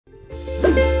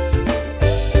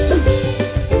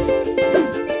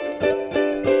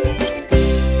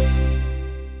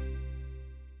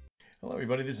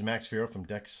this is Max Farrow from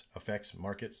Dex Fx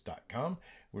Markets.com.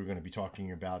 We're going to be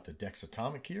talking about the Dex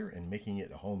Atomic here and making it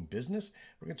a home business.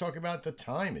 We're going to talk about the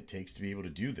time it takes to be able to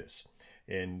do this.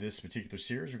 In this particular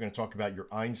series, we're going to talk about your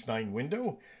Einstein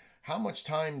window. How much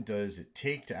time does it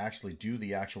take to actually do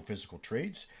the actual physical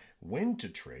trades, when to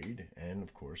trade, and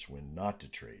of course, when not to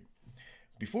trade.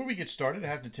 Before we get started, I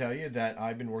have to tell you that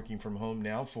I've been working from home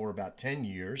now for about 10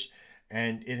 years,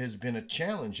 and it has been a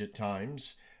challenge at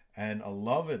times and a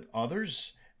love at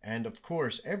others. And of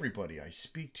course, everybody I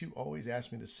speak to always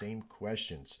asks me the same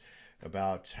questions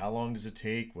about how long does it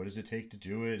take? What does it take to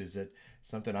do it? Is it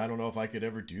something I don't know if I could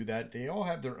ever do that? They all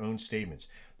have their own statements.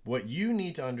 What you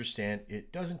need to understand,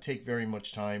 it doesn't take very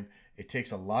much time. It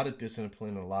takes a lot of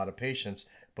discipline and a lot of patience,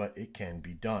 but it can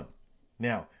be done.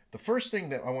 Now, the first thing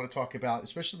that I want to talk about,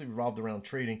 especially revolved around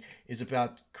trading, is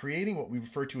about creating what we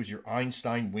refer to as your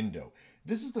Einstein window.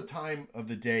 This is the time of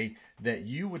the day that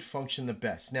you would function the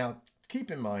best. Now, keep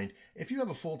in mind, if you have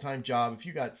a full-time job, if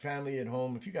you got family at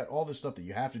home, if you got all this stuff that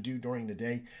you have to do during the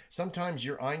day, sometimes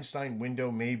your Einstein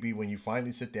window may be when you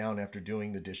finally sit down after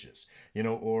doing the dishes,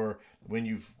 or when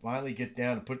you finally get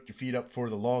down and put your feet up for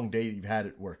the long day you've had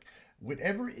at work.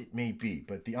 Whatever it may be,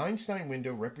 but the Einstein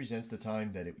window represents the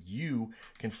time that you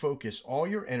can focus all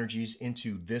your energies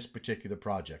into this particular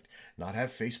project. Not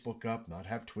have Facebook up, not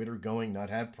have Twitter going,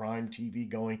 not have Prime TV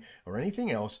going, or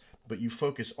anything else, but you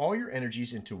focus all your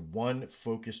energies into one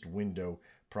focused window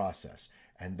process.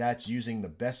 And that's using the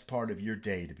best part of your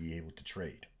day to be able to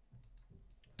trade.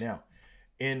 Now,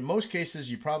 in most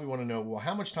cases, you probably want to know, well,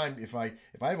 how much time, if I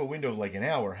have a window of like an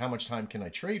hour, how much time can I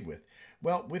trade with?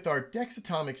 Well, with our Dex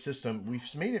Atomic system,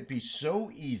 we've made it be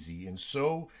so easy and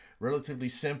so relatively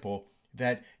simple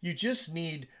that you just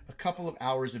need a couple of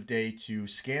hours a day to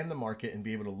scan the market and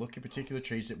be able to look at particular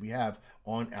trades that we have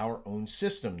on our own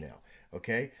system now.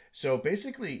 Okay, so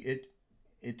basically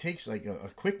it takes like a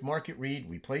quick market read.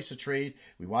 We place a trade,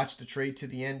 we watch the trade to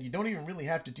the end. You don't even really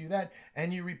have to do that,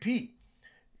 and you repeat.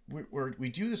 We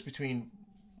do this between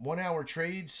 1 hour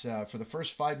trades for the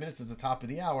first 5 minutes at the top of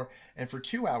the hour, and for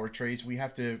 2 hour trades we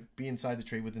have to be inside the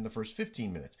trade within the first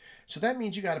 15 minutes. So that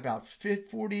means you got about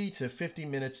 40 to 50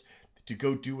 minutes to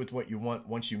go do with what you want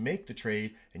once you make the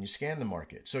trade and you scan the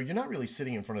market. So you're not really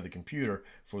sitting in front of the computer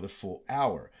for the full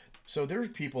hour. So there's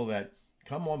people that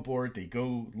come on board, they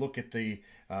go look at the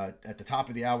top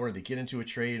of the hour, they get into a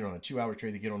trade, or on a 2 hour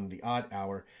trade they get on the odd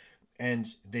hour, and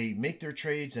they make their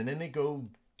trades, and then they go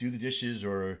do the dishes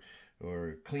or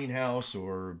clean house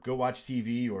or go watch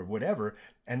TV or whatever,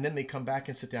 and then they come back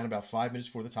and sit down about 5 minutes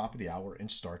before the top of the hour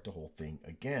and start the whole thing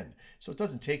again. So it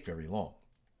doesn't take very long.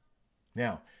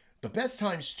 Now, the best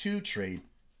times to trade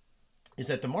is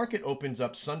that the market opens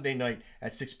up Sunday night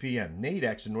at 6 p.m.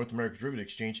 Nadex, the North American Derivative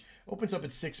Exchange, opens up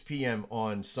at 6 p.m.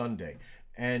 on Sunday.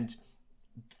 And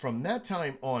from that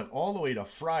time on, all the way to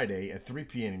Friday at 3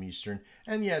 p.m. Eastern,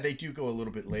 and yeah, they do go a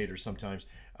little bit later sometimes,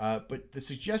 but the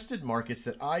suggested markets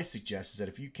that I suggest is that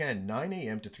if you can, 9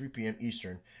 a.m. to 3 p.m.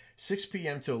 Eastern, 6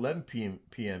 p.m. to 11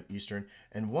 p.m. Eastern,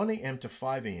 and 1 a.m. to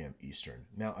 5 a.m. Eastern.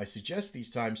 Now, I suggest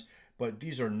these times, but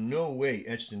these are no way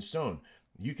etched in stone.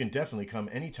 You can definitely come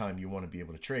anytime you want to be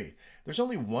able to trade. There's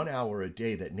only 1 hour a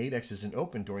day that Nadex isn't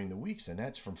open during the weeks, and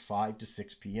that's from 5 to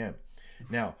 6 p.m.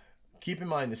 Now, keep in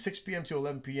mind, the 6 p.m. to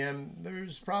 11 p.m.,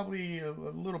 there's probably a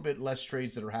little bit less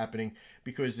trades that are happening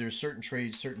because there's certain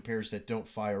trades, certain pairs that don't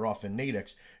fire off in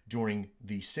Nadex during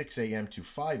the 6 a.m. to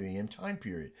 5 a.m. time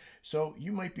period. So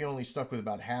you might be only stuck with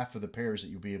about half of the pairs that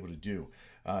you'll be able to do.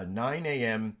 9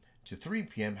 a.m. to 3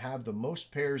 p.m. have the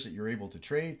most pairs that you're able to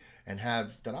trade and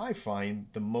have, that I find,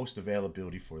 the most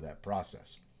availability for that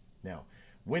process. Now,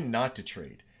 when not to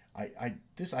trade.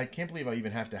 I can't believe I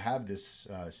even have to have this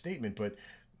statement, but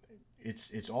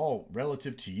it's all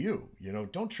relative to you.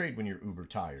 Don't trade when you're uber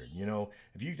tired.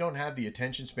 If you don't have the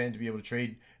attention span to be able to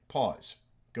trade, pause.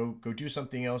 Go do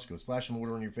something else. Go splash some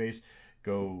water on your face.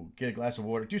 Go get a glass of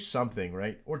water. Do something,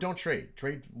 right? Or don't trade.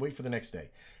 Wait for the next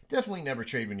day. Definitely never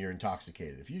trade when you're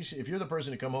intoxicated. If you're the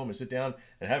person to come home and sit down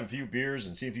and have a few beers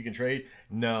and see if you can trade,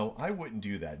 no, I wouldn't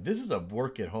do that. This is a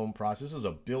work at home process. This is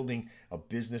a building a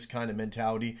business kind of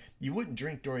mentality. You wouldn't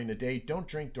drink during the day. Don't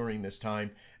drink during this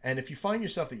time. And if you find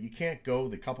yourself that you can't go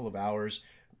the couple of hours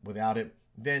without it,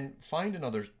 then find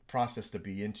another process to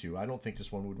be into. I don't think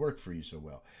this one would work for you so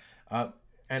well.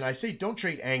 And I say don't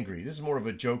trade angry. This is more of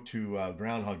a joke to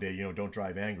Groundhog Day, don't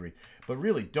drive angry. But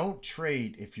really, don't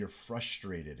trade if you're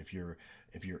frustrated, if you're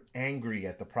angry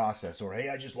at the process, or hey,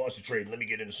 I just lost a trade, let me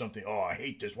get into something. Oh, I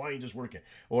hate this. Why ain't this working?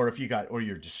 Or if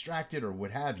you're distracted or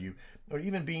what have you, or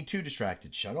even being too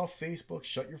distracted, shut off Facebook,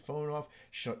 shut your phone off,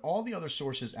 shut all the other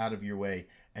sources out of your way,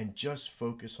 and just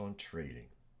focus on trading.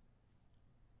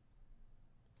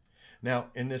 Now,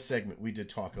 in this segment, we did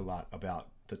talk a lot about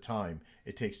the time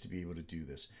it takes to be able to do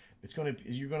this.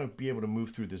 You're going to be able to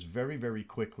move through this very, very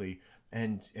quickly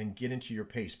and get into your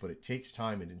pace, but it takes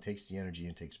time and it takes the energy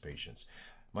and it takes patience.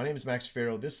 My name is Max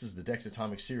Farrow. This is the Dex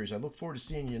Atomic series. I look forward to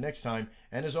seeing you next time.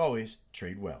 And as always,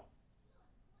 trade well.